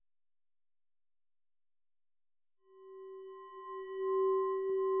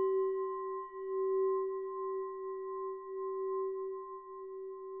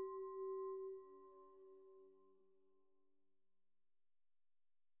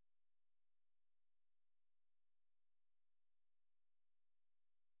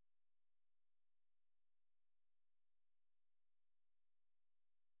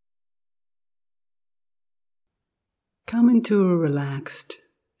come into a relaxed,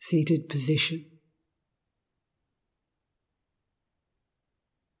 seated position.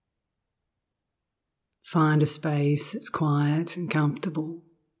 Find a space that's quiet and comfortable.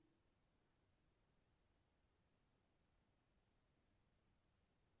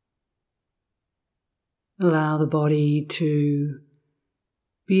 Allow the body to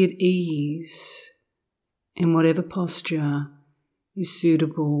be at ease in whatever posture is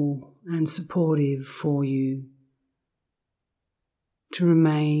suitable and supportive for you to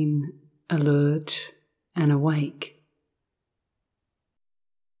remain alert and awake.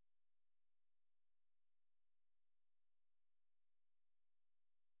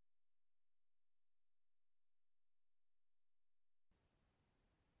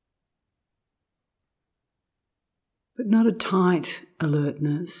 But not a tight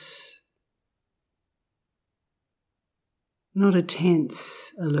alertness, not a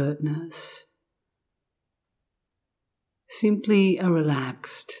tense alertness, simply a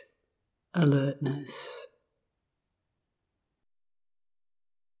relaxed alertness.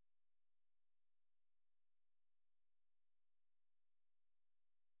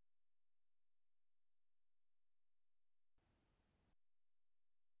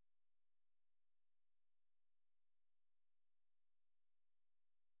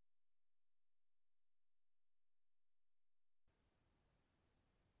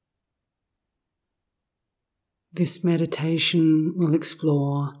 This meditation will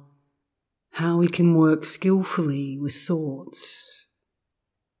explore how we can work skillfully with thoughts.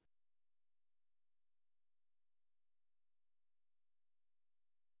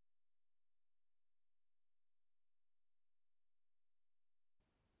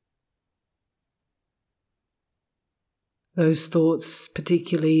 Those thoughts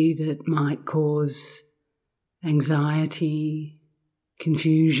particularly that might cause anxiety,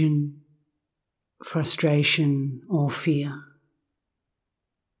 confusion, frustration or fear.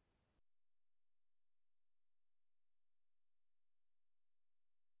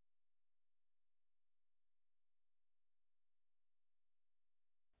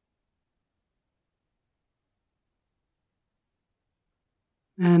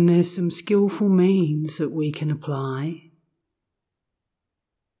 And there's some skillful means that we can apply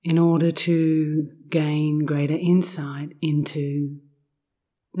in order to gain greater insight into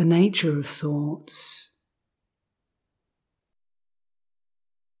the nature of thoughts.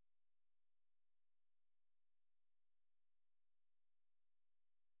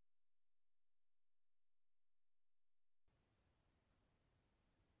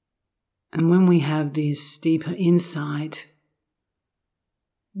 And when we have this deeper insight,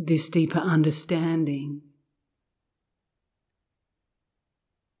 this deeper understanding,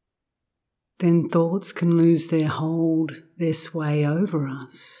 then thoughts can lose their hold, their sway over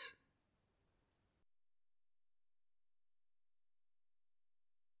us.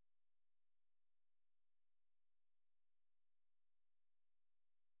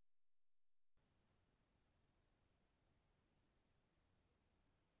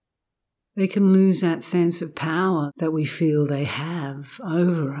 They can lose that sense of power that we feel they have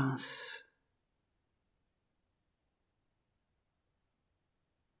over us.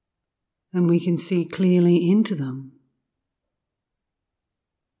 And we can see clearly into them.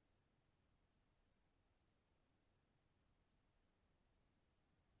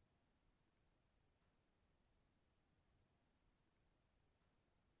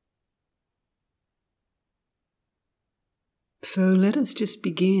 So let us just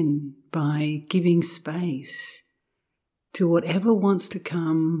begin by giving space to whatever wants to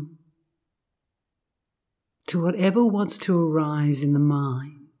come, to whatever wants to arise in the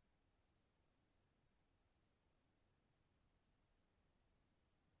mind.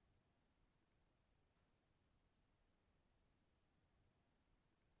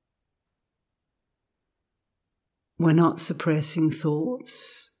 We're not suppressing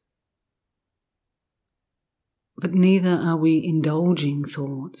thoughts, but neither are we indulging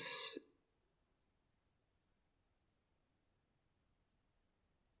thoughts.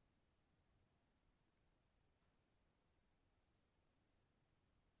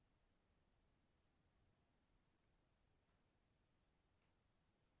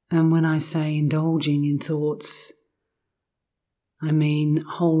 And when I say indulging in thoughts, I mean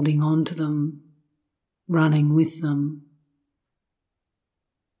holding on to them, running with them.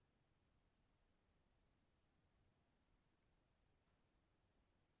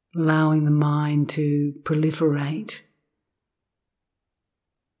 Allowing the mind to proliferate.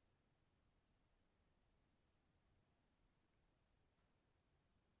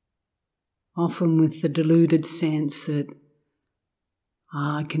 Often with the deluded sense that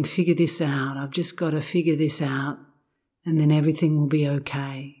I can figure this out, I've just got to figure this out and then everything will be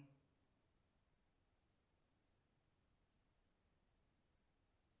okay.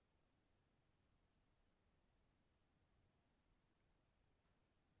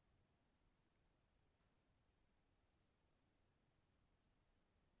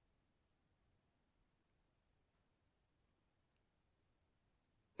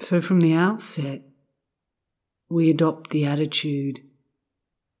 So from the outset, we adopt the attitude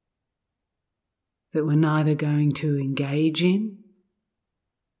that we're neither going to engage in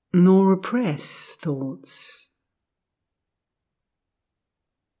nor repress thoughts.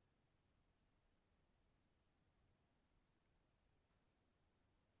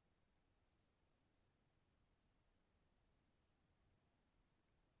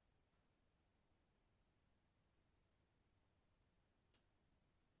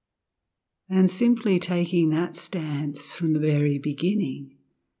 And simply taking that stance from the very beginning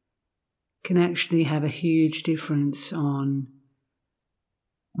can actually have a huge difference on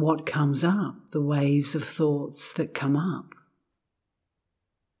what comes up, the waves of thoughts that come up.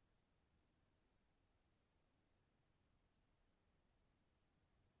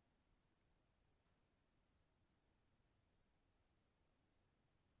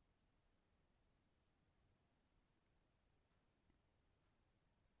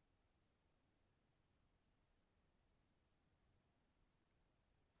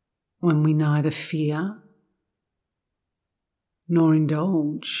 When we neither fear nor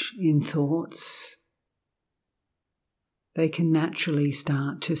indulge in thoughts, they can naturally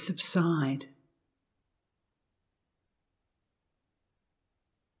start to subside.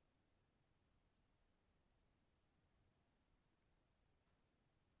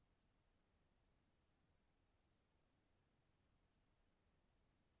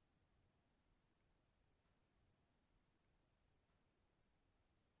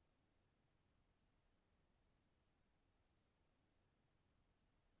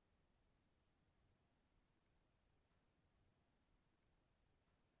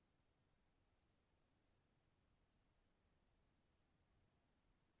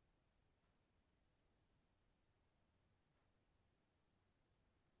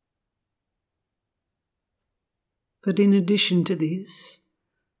 But in addition to this,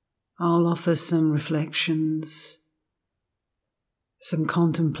 I'll offer some reflections, some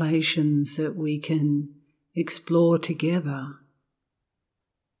contemplations that we can explore together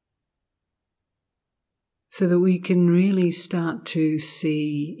so that we can really start to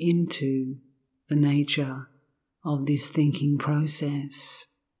see into the nature of this thinking process.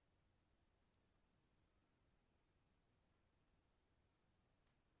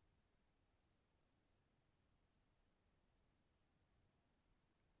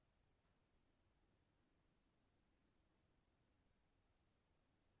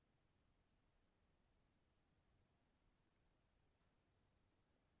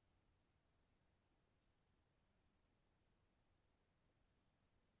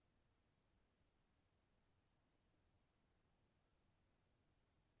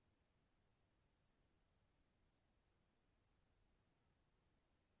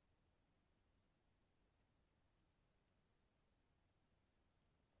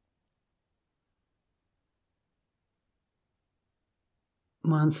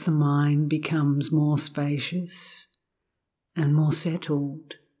 Once the mind becomes more spacious and more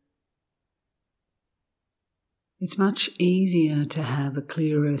settled, it's much easier to have a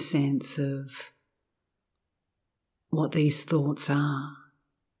clearer sense of what these thoughts are,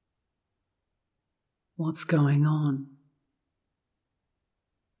 what's going on.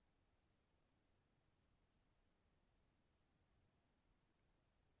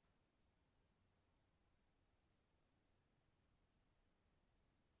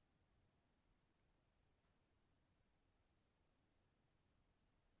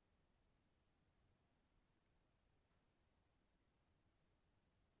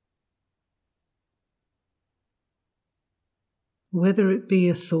 Whether it be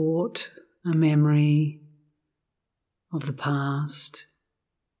a thought, a memory of the past,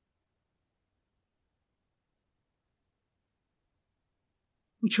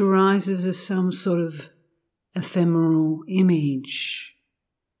 which arises as some sort of ephemeral image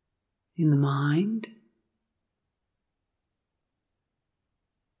in the mind,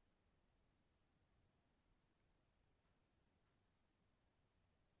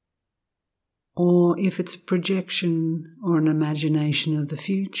 or if it's a projection or an imagination of the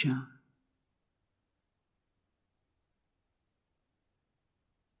future.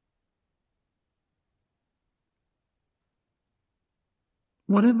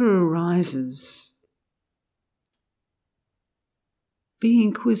 Whatever arises, be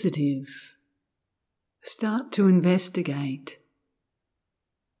inquisitive start to investigate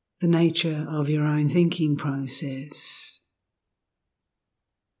the nature of your own thinking process.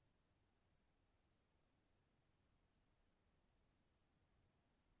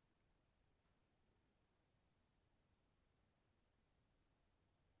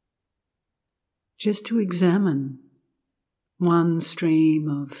 Just to examine one stream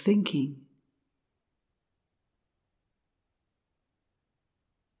of thinking.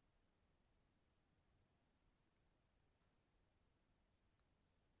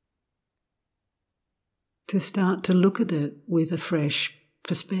 To start to look at it with a fresh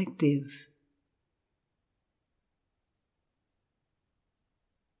perspective.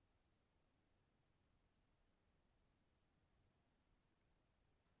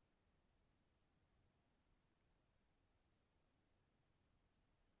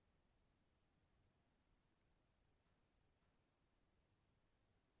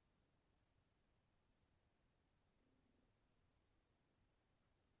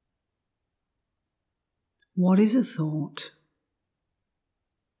 What is a thought?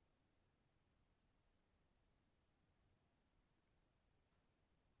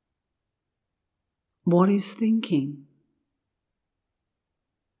 What is thinking?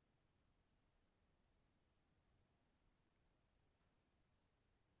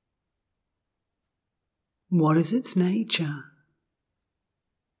 What is its nature?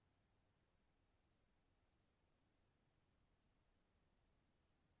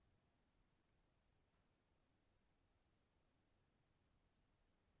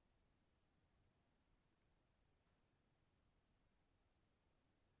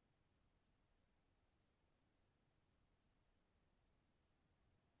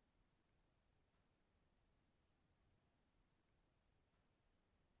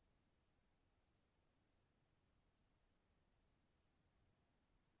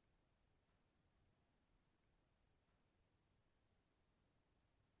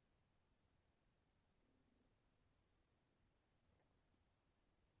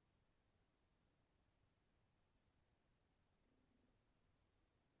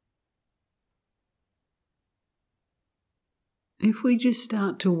 If we just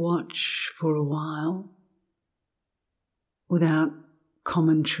start to watch for a while, without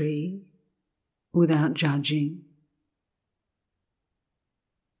commentary, without judging,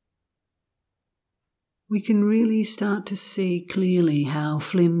 we can really start to see clearly how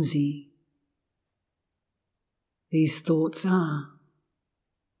flimsy these thoughts are.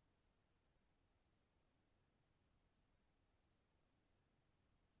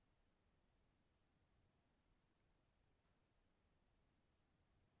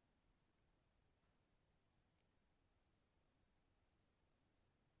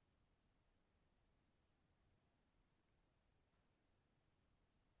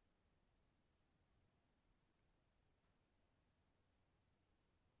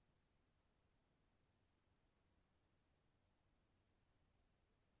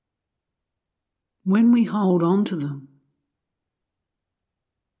 When we hold on to them,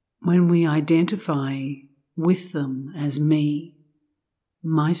 when we identify with them as me,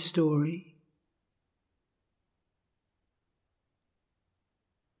 my story,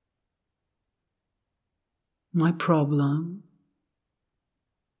 my problem,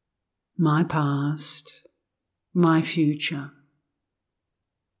 my past, my future,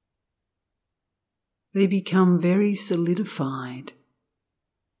 they become very solidified.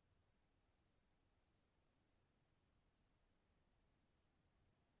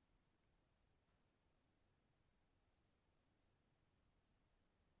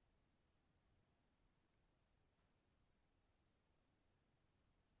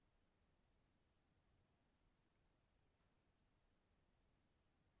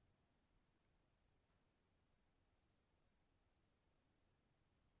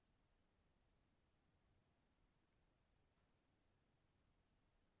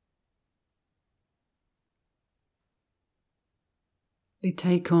 They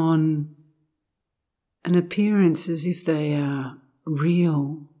take on an appearance as if they are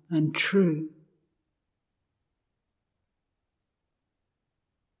real and true.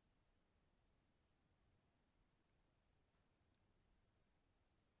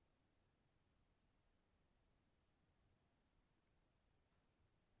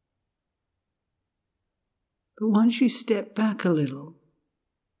 But once you step back a little,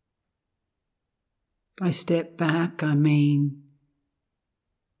 by step back I mean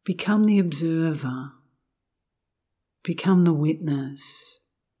become the observer, become the witness,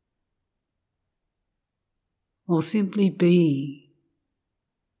 or simply be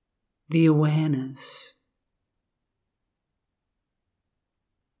the awareness.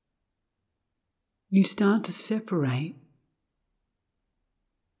 you start to separate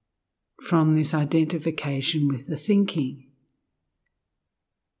from this identification with the thinking.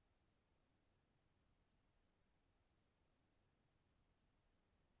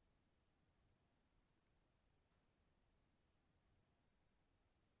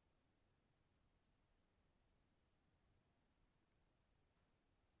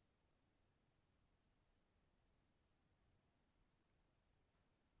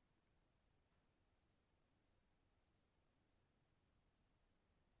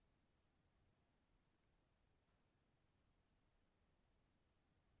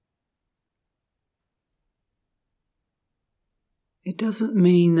 It doesn't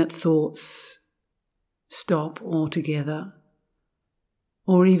mean that thoughts stop altogether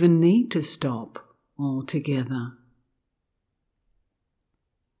or even need to stop altogether.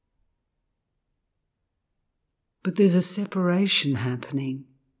 But there's a separation happening.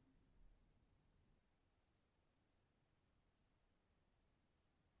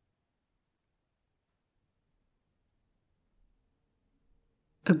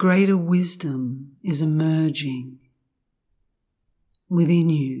 A greater wisdom is emerging within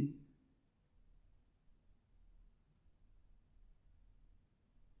you.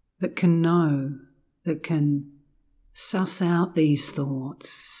 That can know, that can suss out these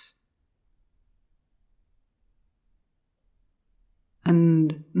thoughts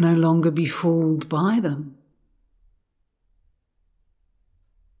and no longer be fooled by them,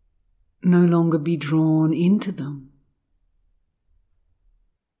 no longer be drawn into them.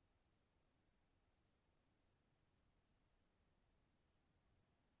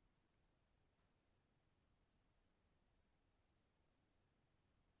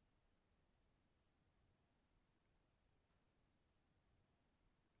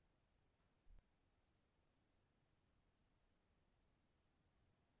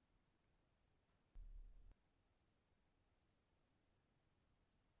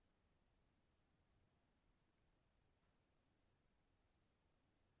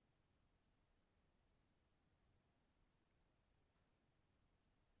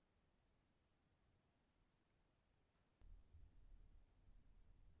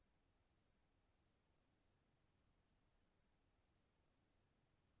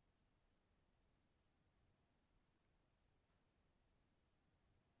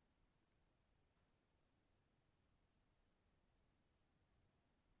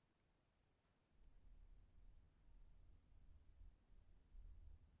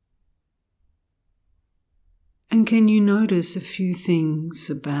 And can you notice a few things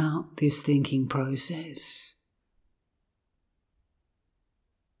about this thinking process?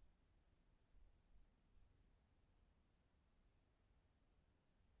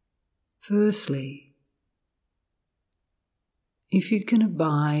 Firstly, if you can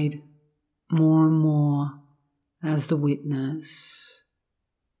abide more and more as the witness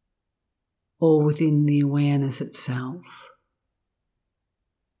or within the awareness itself,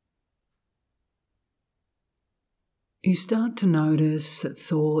 you start to notice that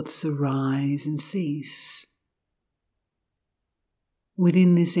thoughts arise and cease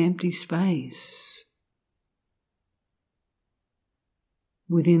within this empty space,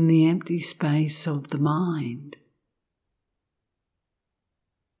 within the empty space of the mind.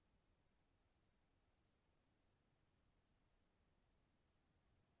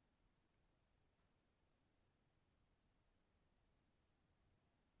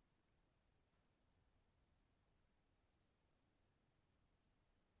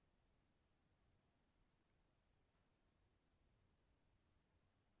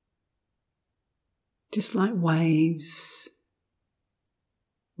 Just like waves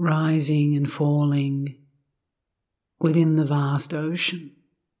rising and falling within the vast ocean.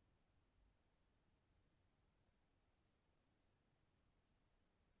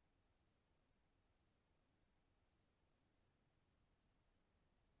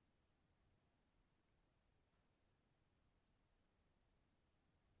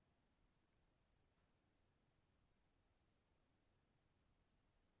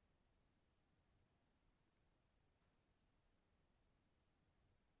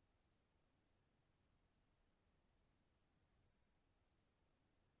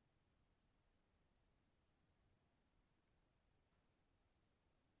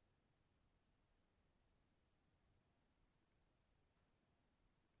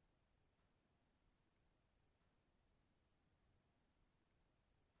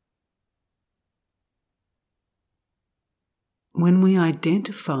 When we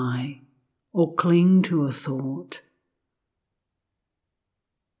identify or cling to a thought,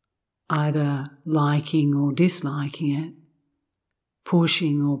 either liking or disliking it,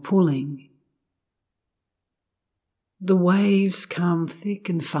 pushing or pulling, the waves come thick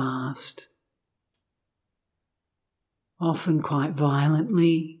and fast, often quite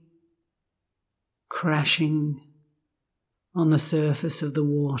violently, crashing on the surface of the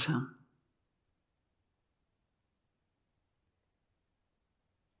water.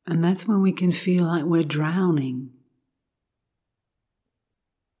 And that's when we can feel like we're drowning.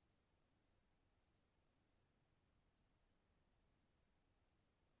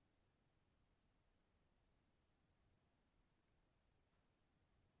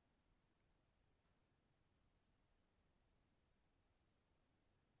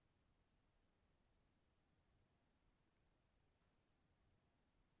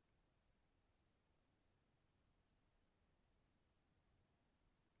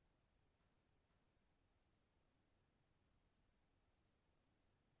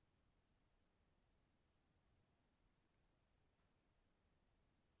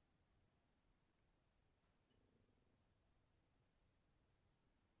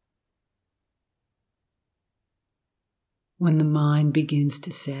 When the mind begins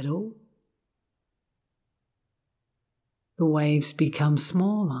to settle, the waves become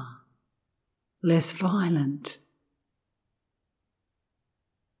smaller, less violent,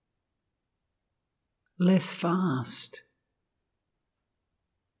 less fast.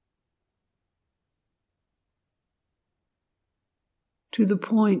 To the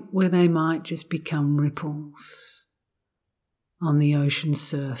point where they might just become ripples on the ocean's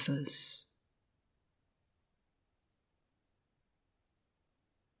surface.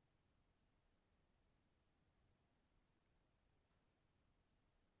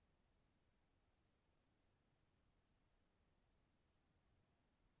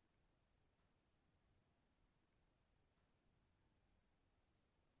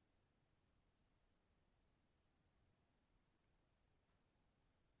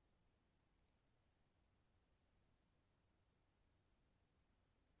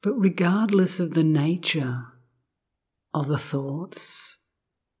 But regardless of the nature of the thoughts,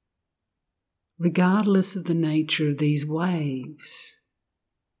 regardless of the nature of these waves,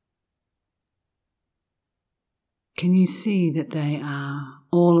 can you see that they are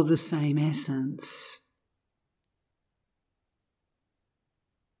all of the same essence?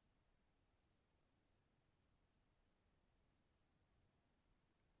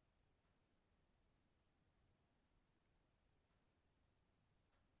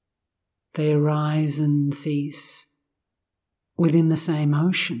 They arise and cease within the same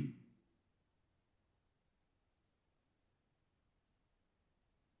ocean.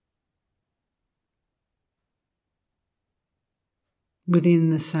 Within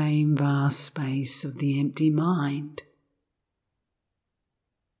the same vast space of the empty mind.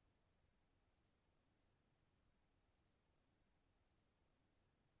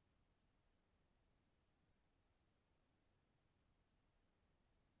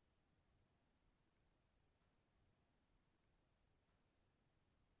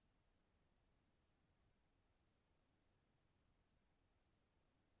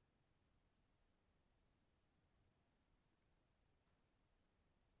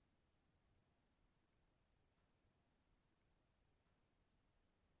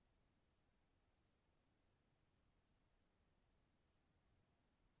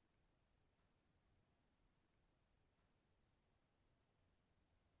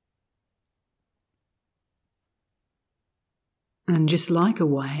 And just like a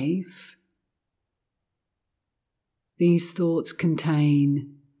wave, these thoughts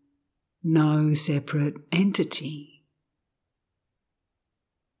contain no separate entity.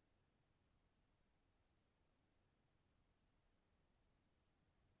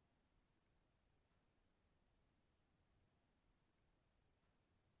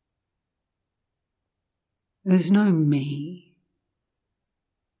 There's no me.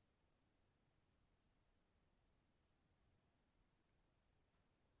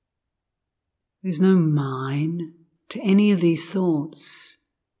 There's no mine to any of these thoughts.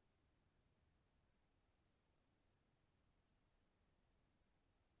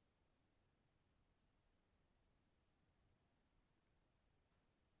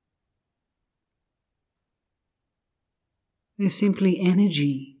 There's simply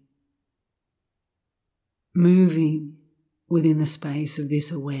energy moving within the space of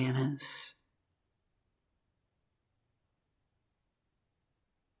this awareness.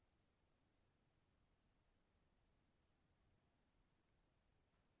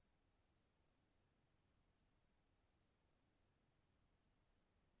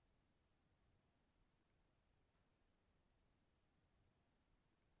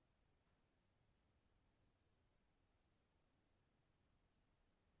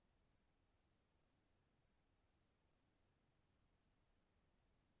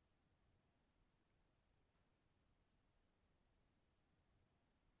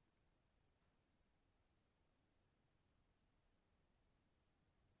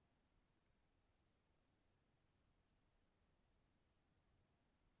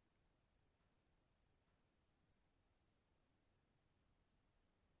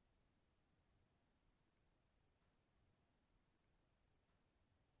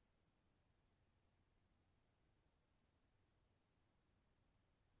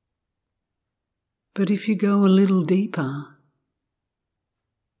 But if you go a little deeper,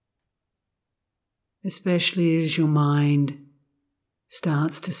 especially as your mind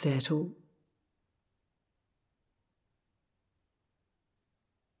starts to settle,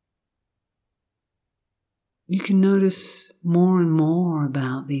 you can notice more and more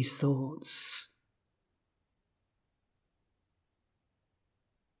about these thoughts.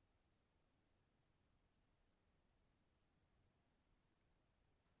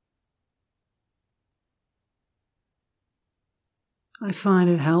 I find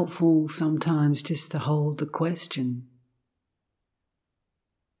it helpful sometimes just to hold the question,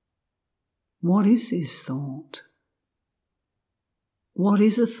 what is this thought? What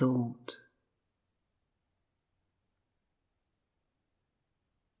is a thought?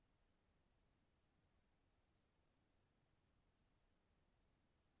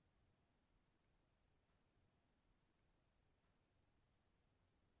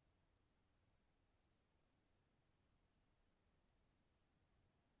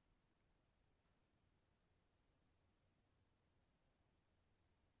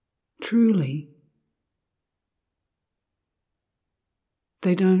 Truly,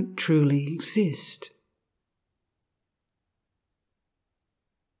 they don't truly exist.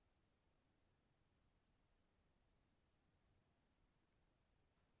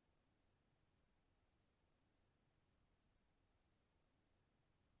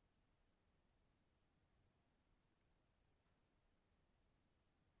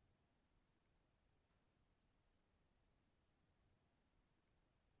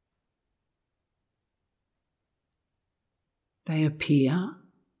 They appear,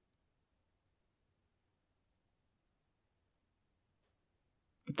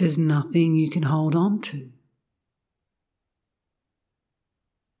 but there's nothing you can hold on to.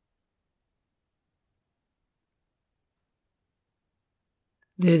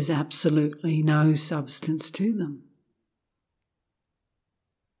 There's absolutely no substance to them.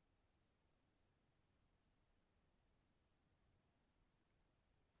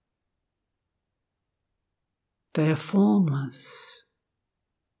 They are formless.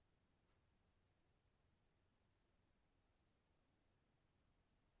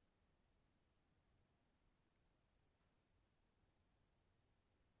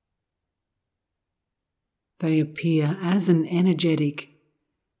 They appear as an energetic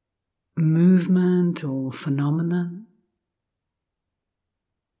movement or phenomenon,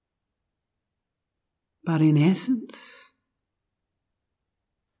 but in essence,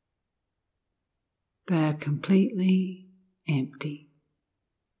 they are completely empty.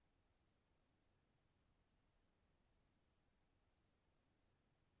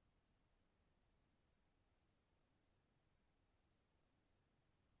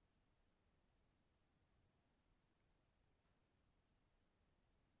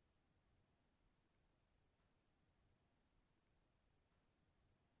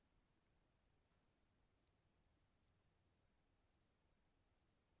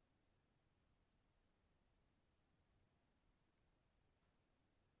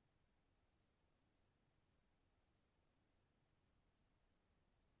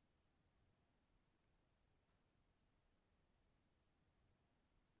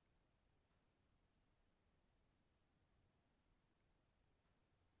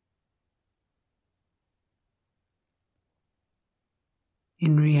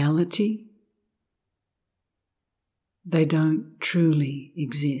 In reality, they don't truly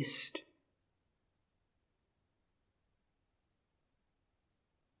exist.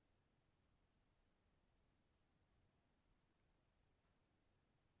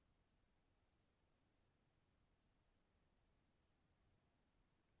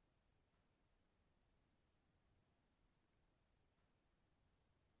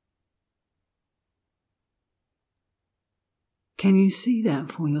 Can you see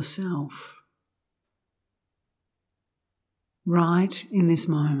that for yourself? Right in this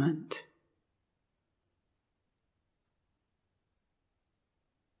moment.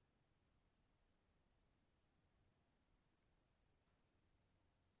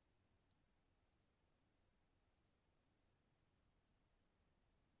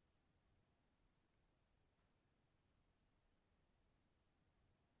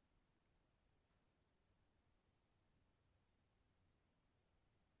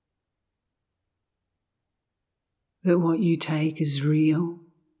 That what you take as real,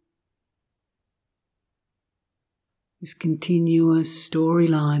 this continuous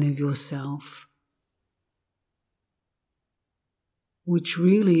storyline of yourself, which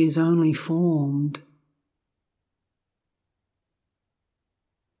really is only formed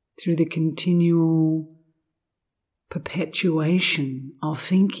through the continual perpetuation of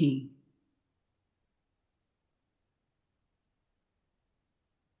thinking,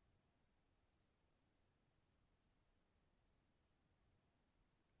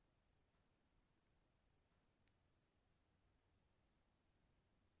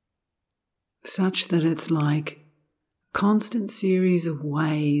 such that it's like a constant series of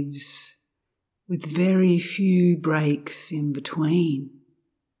waves with very few breaks in between.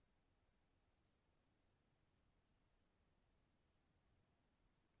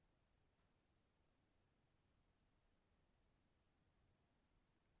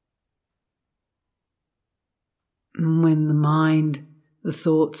 And when the mind, the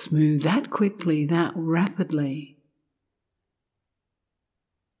thoughts move that quickly, that rapidly,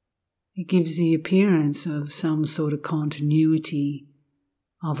 it gives the appearance of some sort of continuity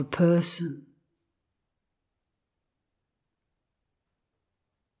of a person,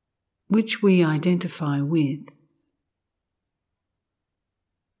 which we identify with.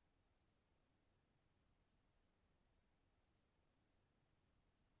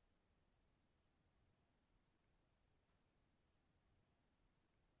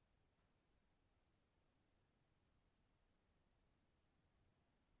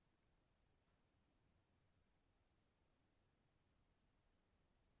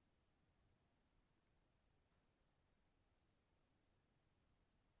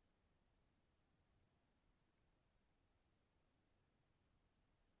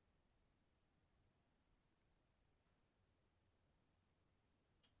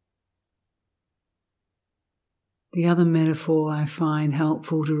 The other metaphor I find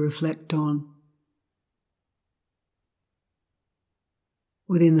helpful to reflect on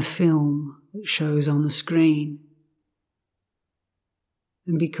within the film that shows on the screen.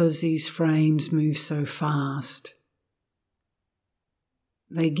 And because these frames move so fast,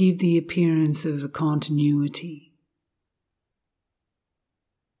 they give the appearance of a continuity.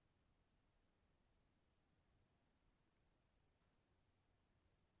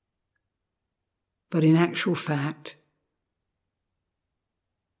 But in actual fact,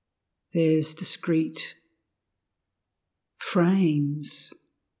 there's discrete frames.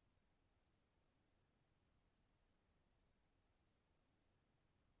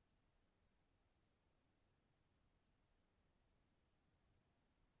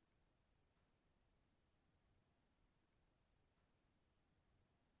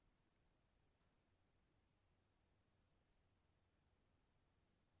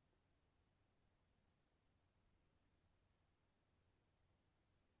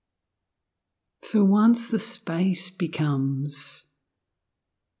 So once the space becomes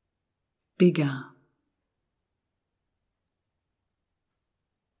bigger,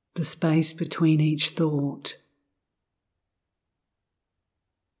 the space between each thought,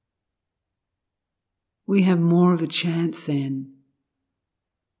 we have more of a chance then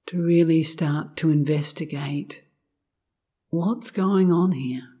to really start to investigate what's going on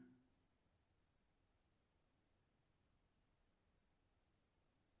here.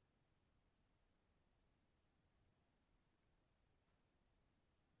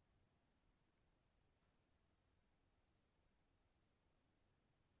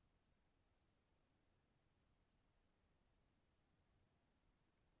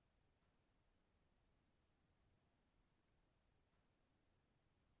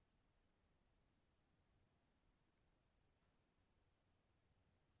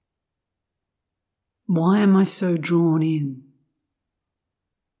 Why am I so drawn in?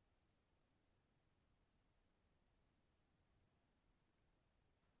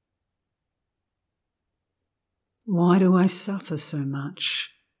 Why do I suffer so much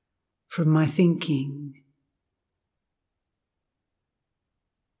from my thinking?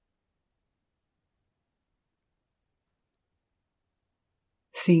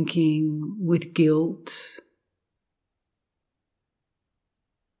 Thinking with guilt,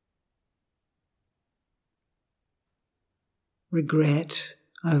 regret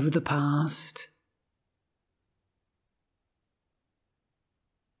over the past,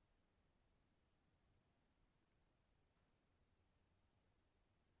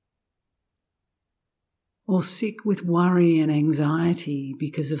 or sick with worry and anxiety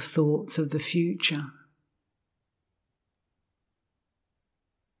because of thoughts of the future.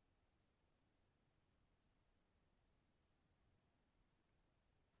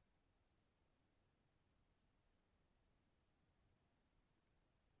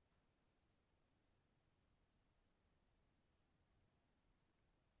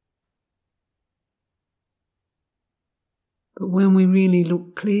 But when we really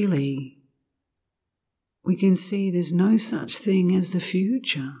look clearly, we can see there's no such thing as the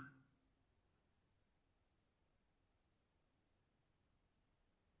future.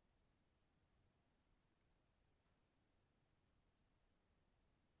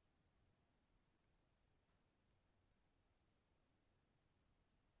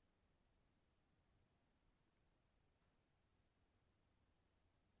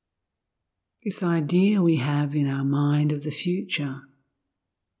 This idea we have in our mind of the future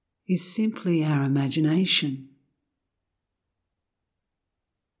is simply our imagination.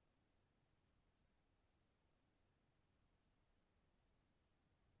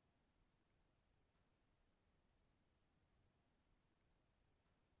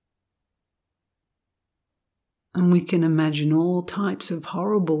 And we can imagine all types of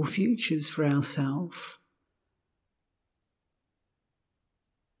horrible futures for ourselves.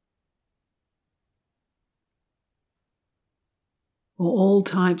 Or all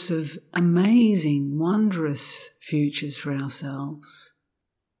types of amazing, wondrous futures for ourselves.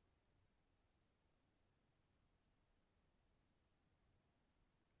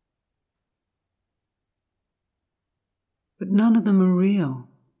 But none of them are real.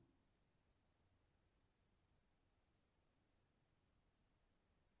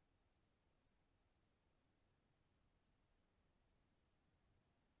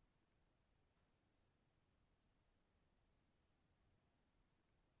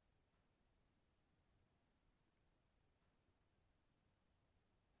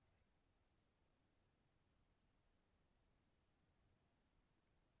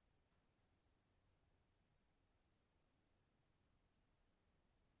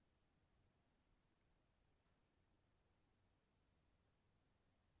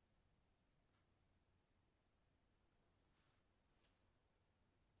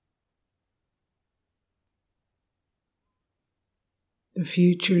 The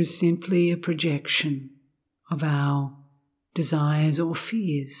future is simply a projection of our desires or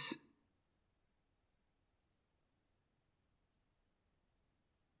fears.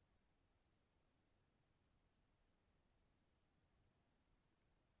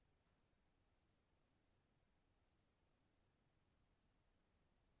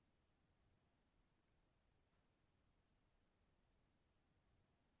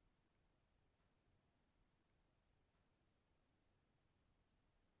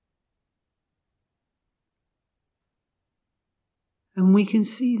 And we can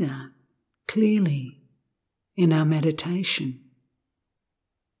see that clearly in our meditation.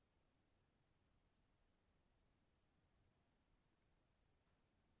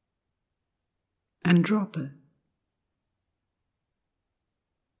 And drop it.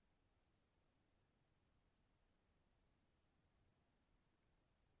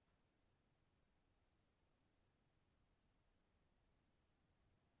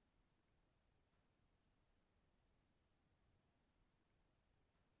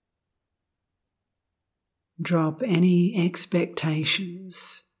 Drop any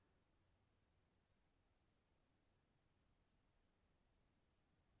expectations.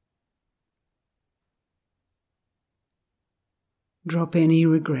 Drop any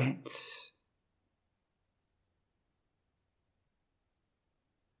regrets.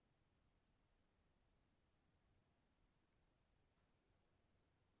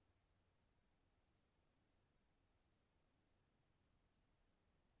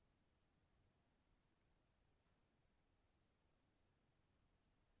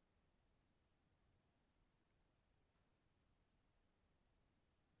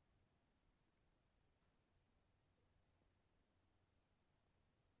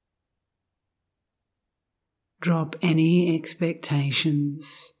 Drop any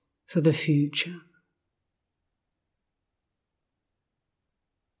expectations for the future.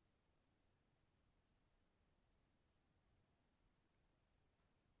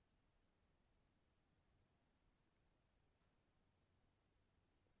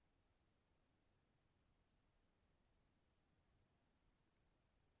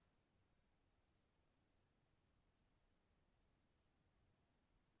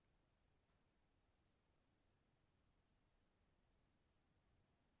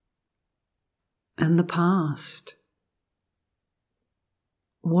 And the past.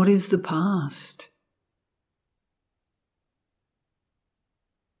 What is the past?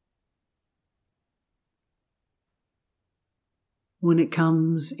 When it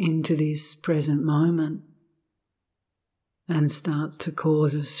comes into this present moment and starts to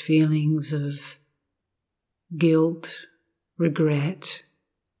cause us feelings of guilt, regret,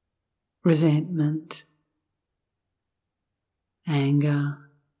 resentment, anger,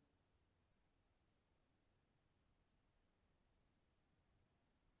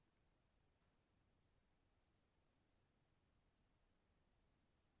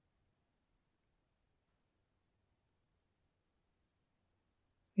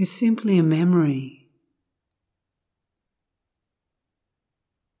 is simply a memory.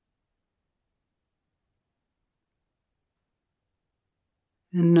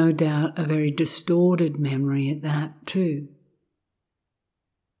 And no doubt a very distorted memory at that too.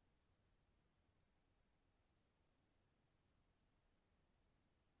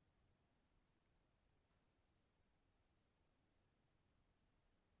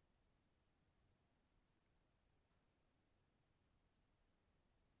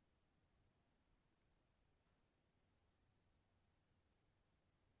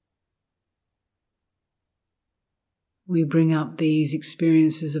 we bring up these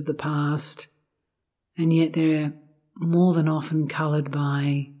experiences of the past, and yet they're more than often coloured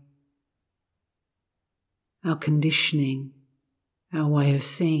by our conditioning, our way of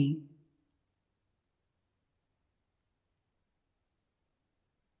seeing.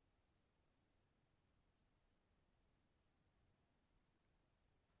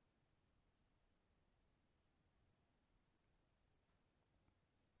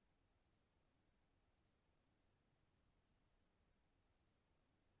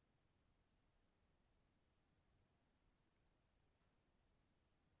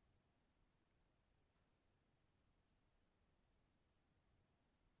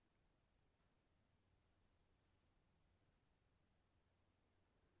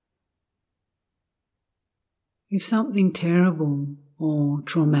 If something terrible or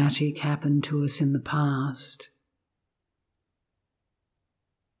traumatic happened to us in the past,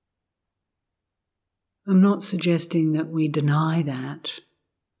 I'm not suggesting that we deny that.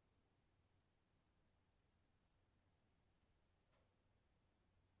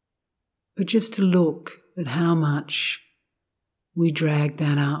 But just to look at how much we drag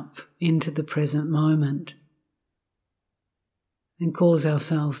that up into the present moment and cause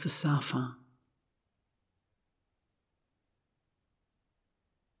ourselves to suffer.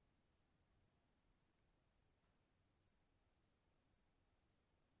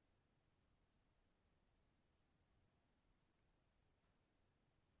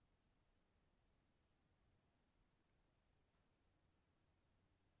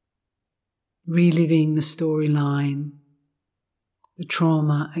 Reliving the storyline, the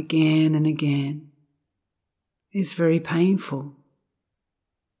trauma again and again is very painful.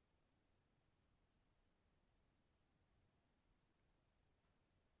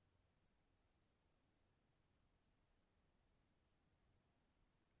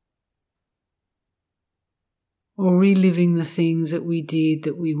 Or reliving the things that we did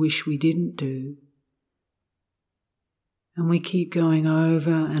that we wish we didn't do. And we keep going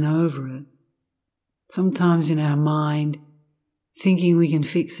over and over it, sometimes in our mind, thinking we can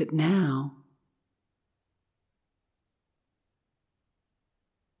fix it now.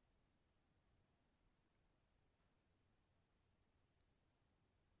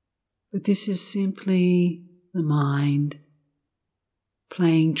 But this is simply the mind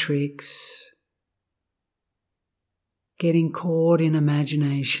playing tricks, getting caught in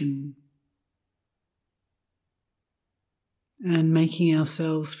imagination, and making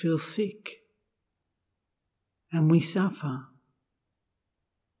ourselves feel sick, and we suffer.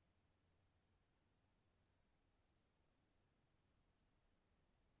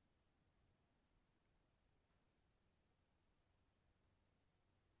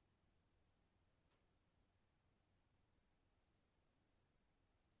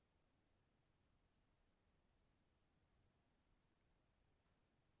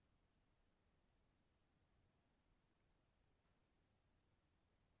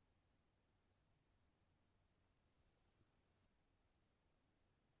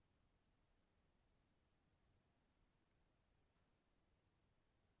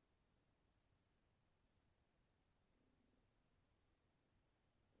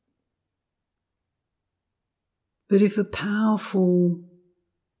 But if a powerful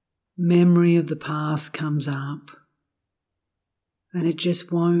memory of the past comes up and it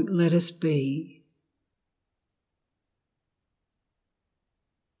just won't let us be,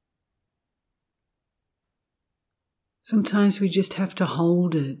 sometimes we just have to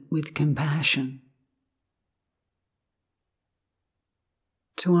hold it with compassion,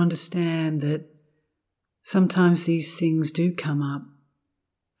 to understand that sometimes these things do come up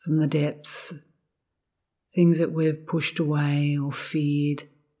from the depths, things that we've pushed away or feared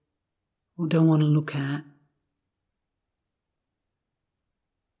or don't want to look at.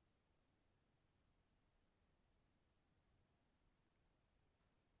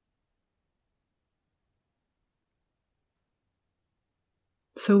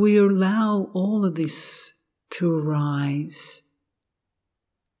 So we allow all of this to arise,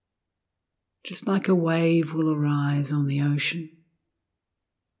 just like a wave will arise on the ocean.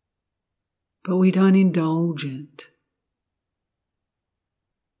 But we don't indulge it.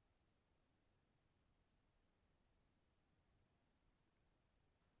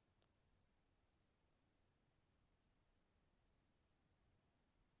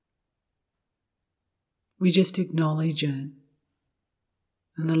 We just acknowledge it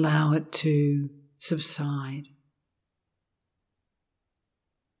and allow it to subside.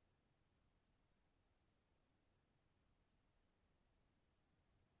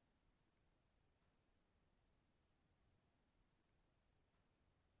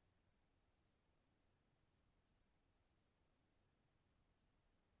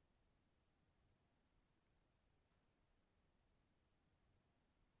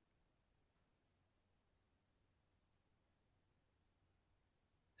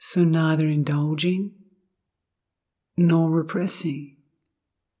 So neither indulging nor repressing.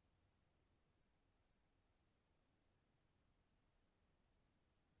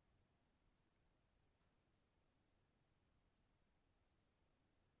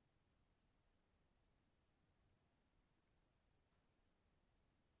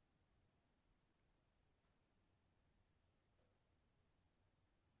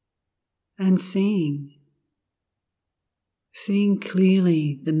 And seeing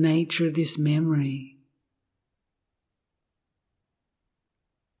clearly the nature of this memory.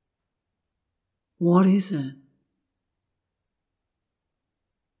 What is it?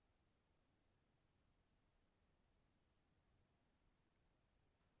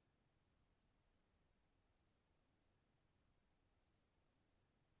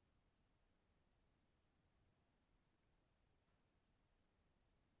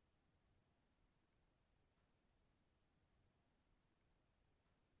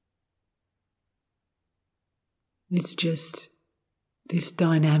 It's just this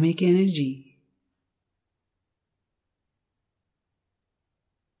dynamic energy.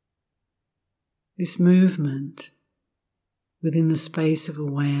 This movement within the space of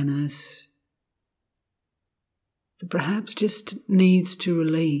awareness that perhaps just needs to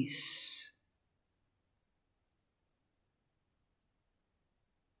release.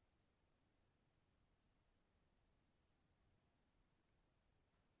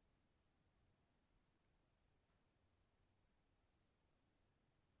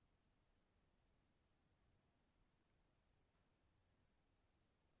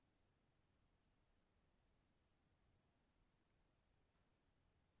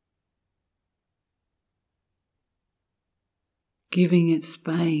 Giving it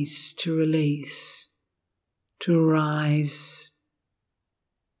space to release, to arise,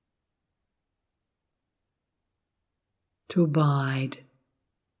 to abide,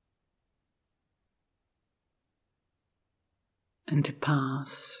 and to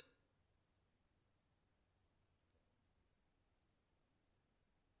pass.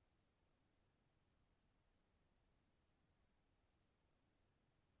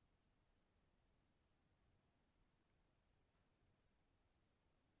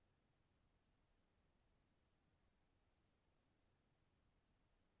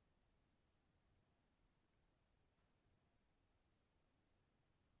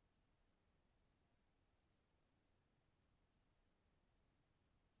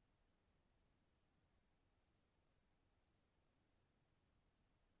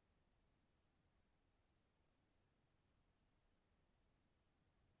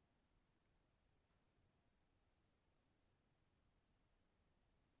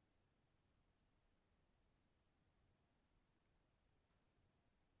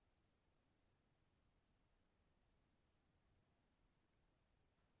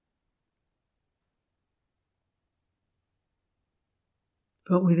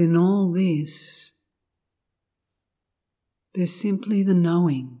 But within all this, there's simply the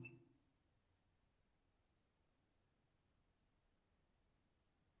knowing.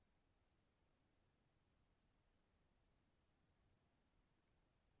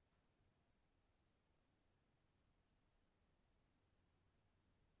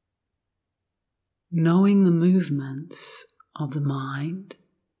 Knowing the movements of the mind,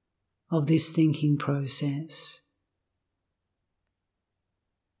 of this thinking process,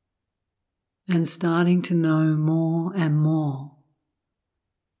 and starting to know more and more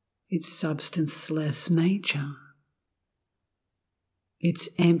its substanceless nature, its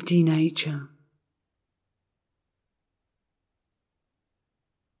empty nature.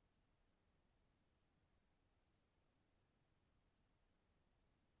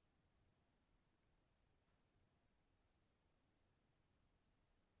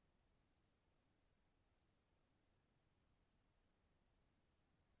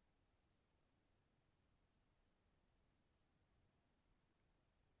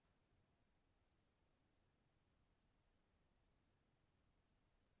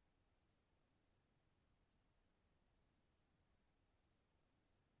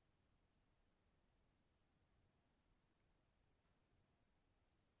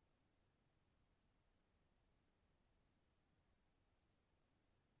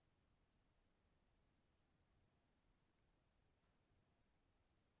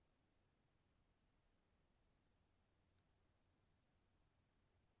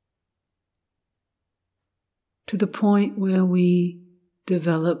 To the point where we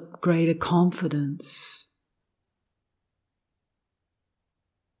develop greater confidence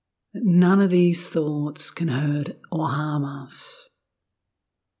that none of these thoughts can hurt or harm us.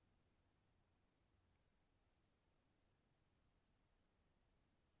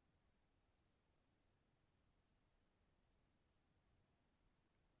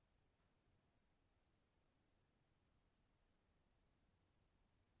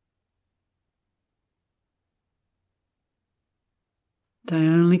 They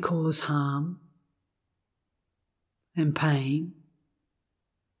only cause harm and pain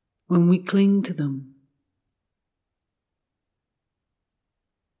when we cling to them.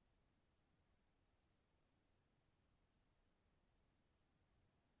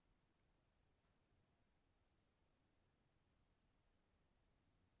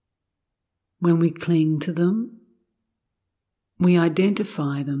 When we cling to them, we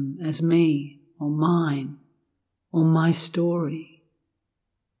identify them as me or mine or my story.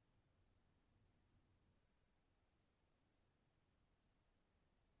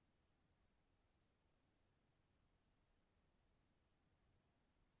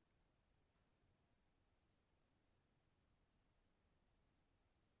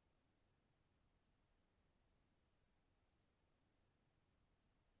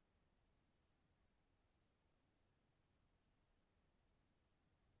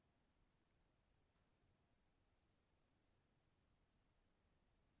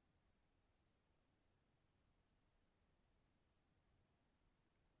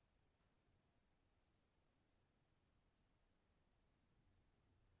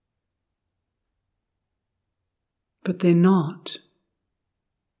 But they're not.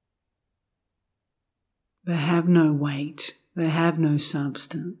 They have no weight. They have no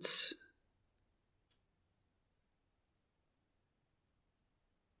substance.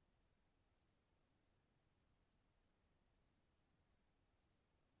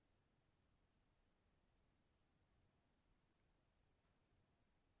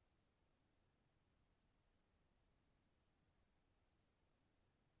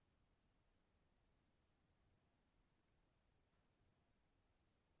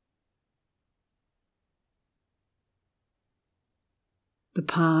 The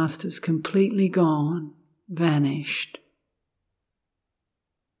past is completely gone, vanished.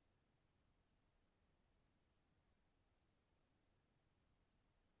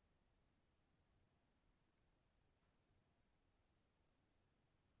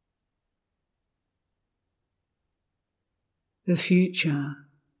 The future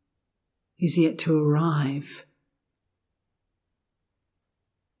is yet to arrive.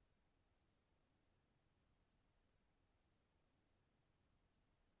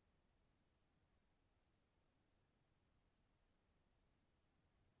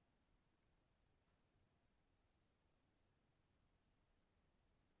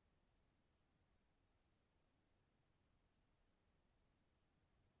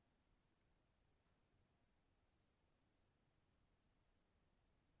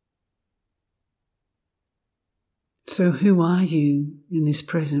 So who are you in this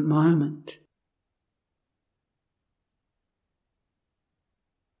present moment?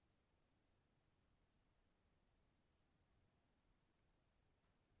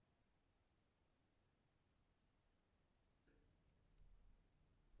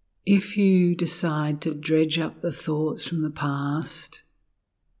 If you decide to dredge up the thoughts from the past,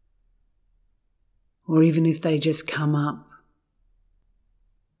 or even if they just come up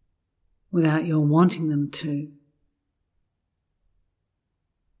without your wanting them to,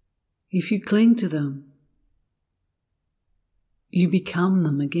 if you cling to them, you become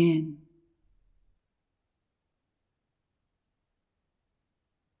them again.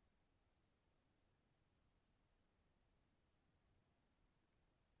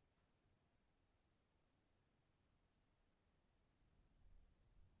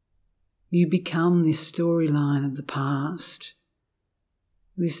 You become this storyline of the past,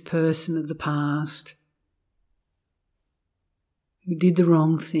 this person of the past who did the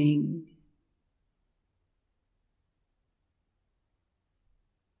wrong thing,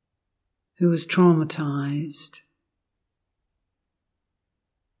 who was traumatized,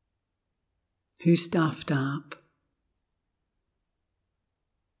 who stuffed up.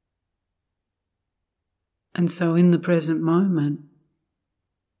 And so in the present moment,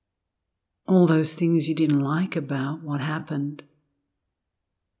 all those things you didn't like about what happened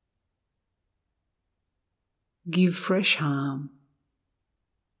give fresh harm.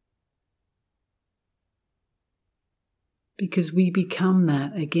 Because we become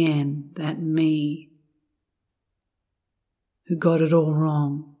that again, that me who got it all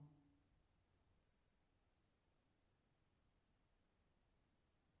wrong.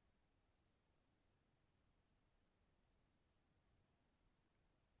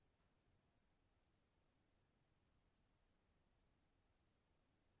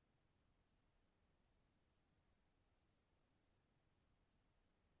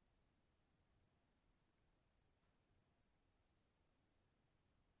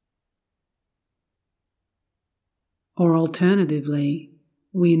 Or alternatively,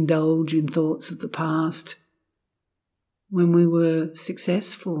 we indulge in thoughts of the past when we were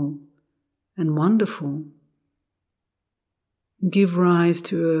successful and wonderful, give rise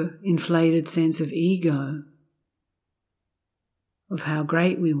to an inflated sense of ego, of how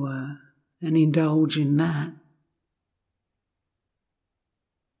great we were, and indulge in that.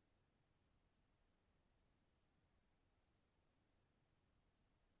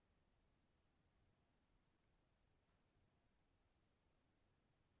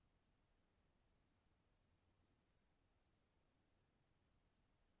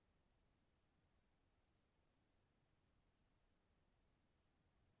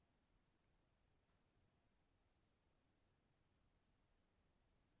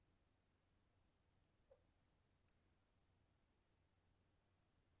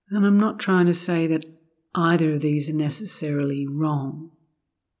 And I'm not trying to say that either of these are necessarily wrong,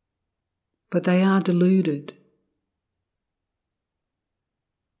 but they are deluded.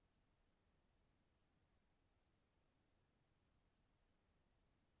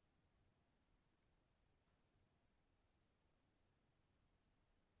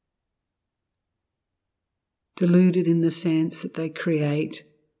 Deluded in the sense that they create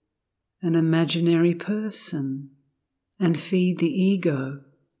an imaginary person and feed the ego.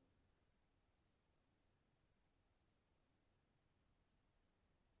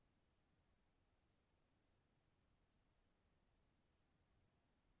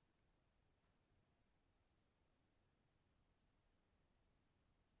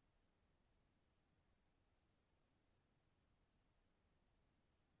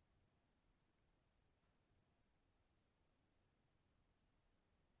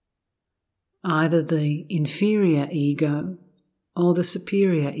 Either the inferior ego or the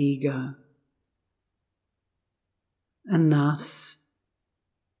superior ego. And thus,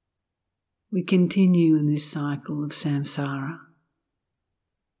 we continue in this cycle of samsara.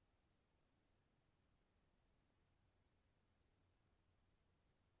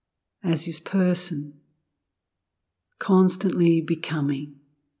 As this person, constantly becoming.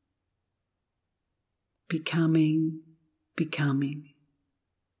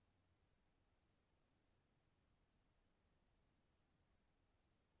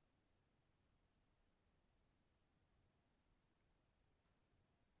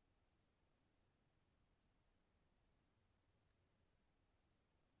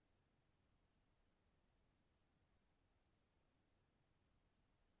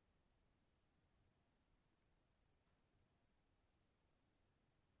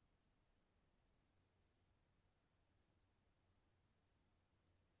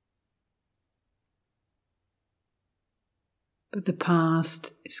 But the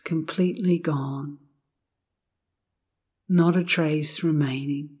past is completely gone, not a trace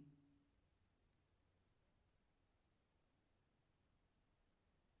remaining.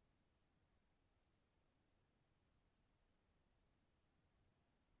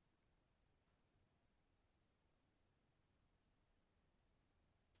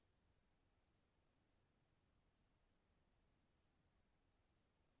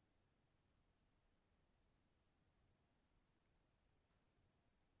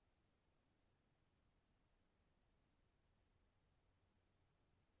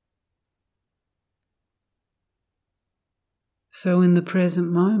 So in the present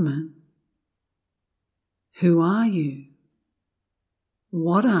moment, who are you?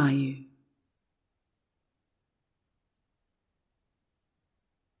 What are you?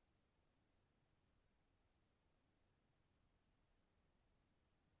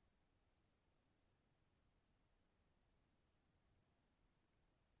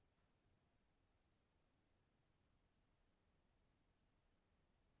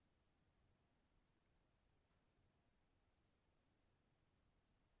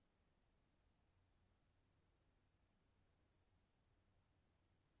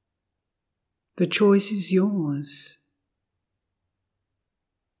 The choice is yours.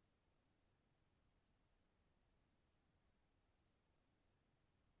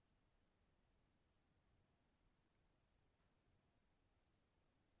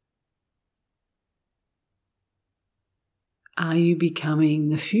 Are you becoming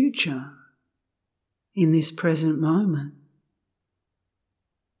the future in this present moment?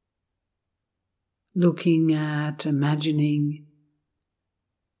 Looking at, imagining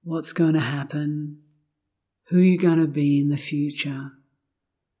what's going to happen, who you're going to be in the future,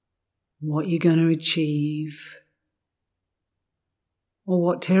 what you're going to achieve, or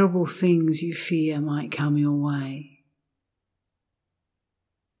what terrible things you fear might come your way.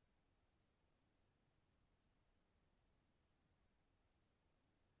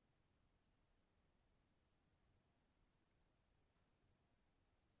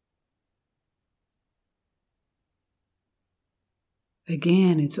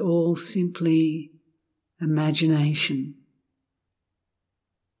 Again, it's all simply imagination.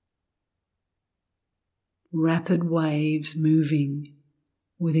 Rapid waves moving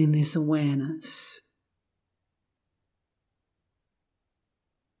within this awareness.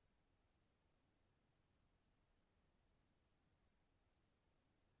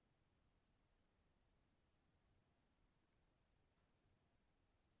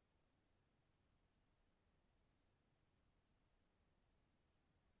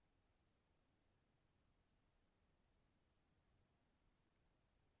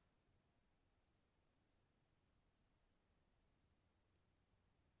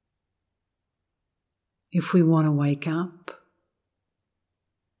 If we want to wake up,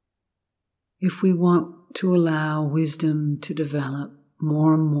 if we want to allow wisdom to develop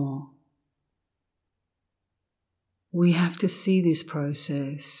more and more, we have to see this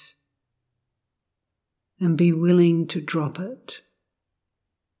process and be willing to drop it.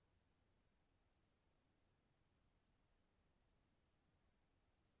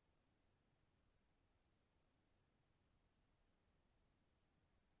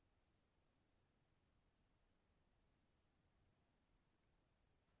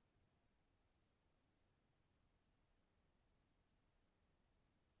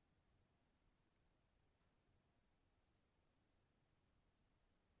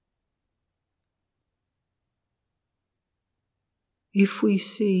 If we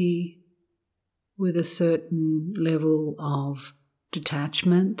see with a certain level of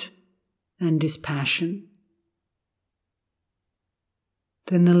detachment and dispassion,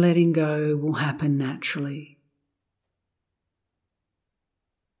 then the letting go will happen naturally.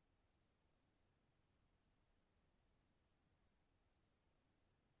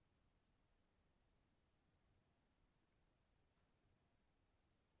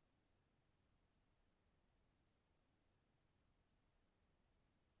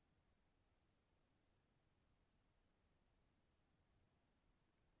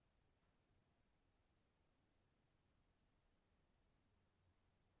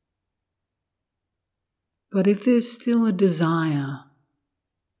 But if there's still a desire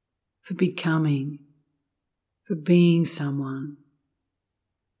for becoming, for being someone,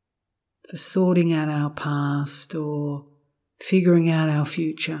 for sorting out our past or figuring out our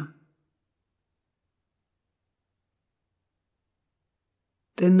future,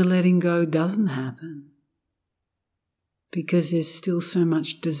 then the letting go doesn't happen because there's still so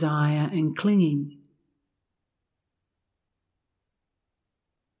much desire and clinging.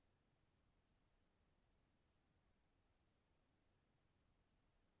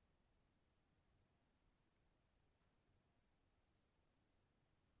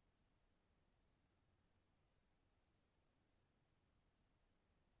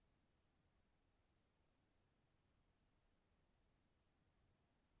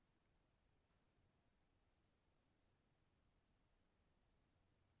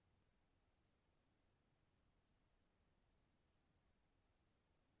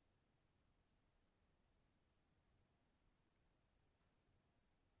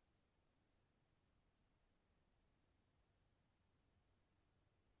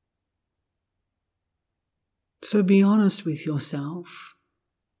 So be honest with yourself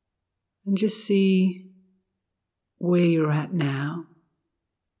and just see where you're at now.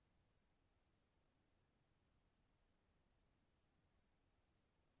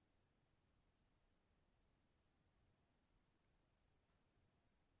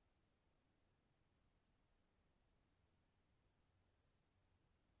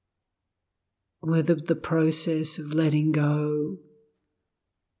 Whether the process of letting go,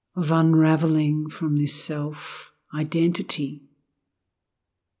 of unraveling from this self-identity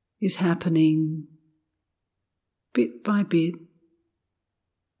is happening bit by bit,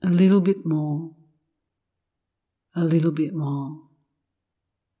 a little bit more, a little bit more.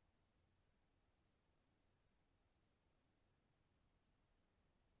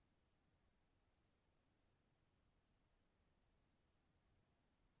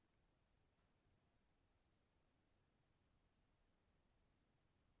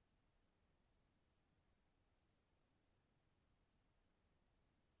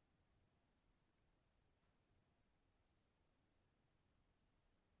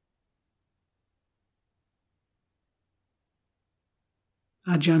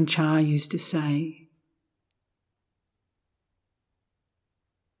 Ajahn Chah used to say,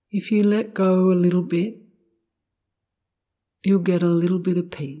 if you let go a little bit, you'll get a little bit of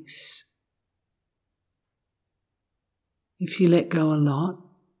peace. If you let go a lot,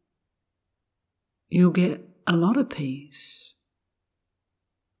 you'll get a lot of peace.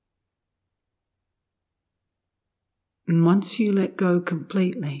 And once you let go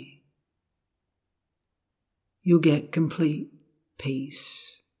completely, you'll get complete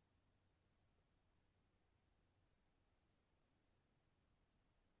peace.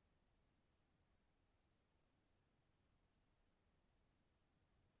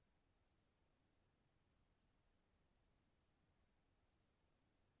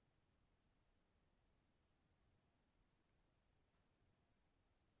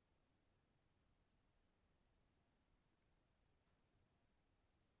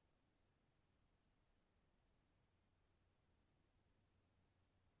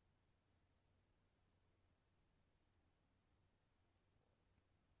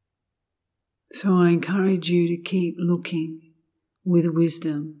 So I encourage you to keep looking with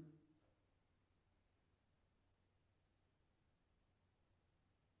wisdom.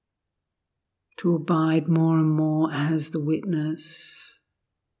 To abide more and more as the witness.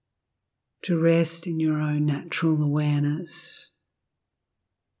 To rest in your own natural awareness.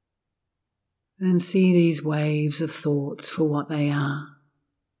 And see these waves of thoughts for what they are.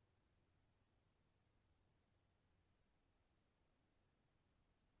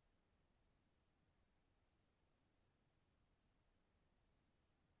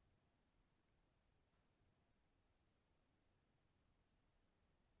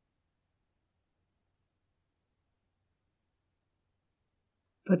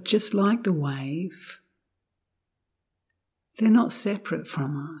 But just like the wave, they're not separate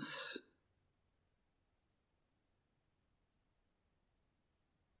from us.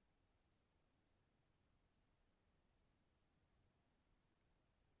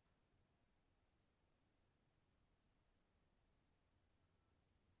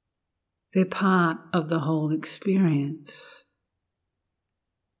 They're part of the whole experience.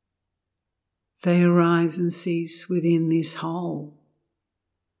 They arise and cease within this whole.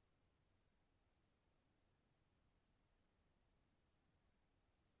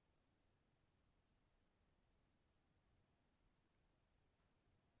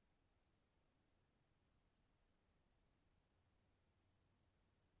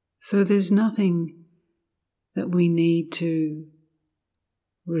 So there's nothing that we need to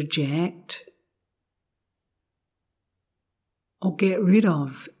reject or get rid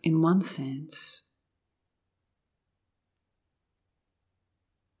of in one sense.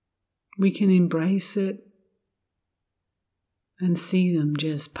 We can embrace it and see them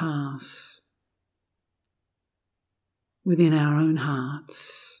just pass within our own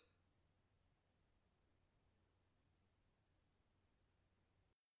hearts.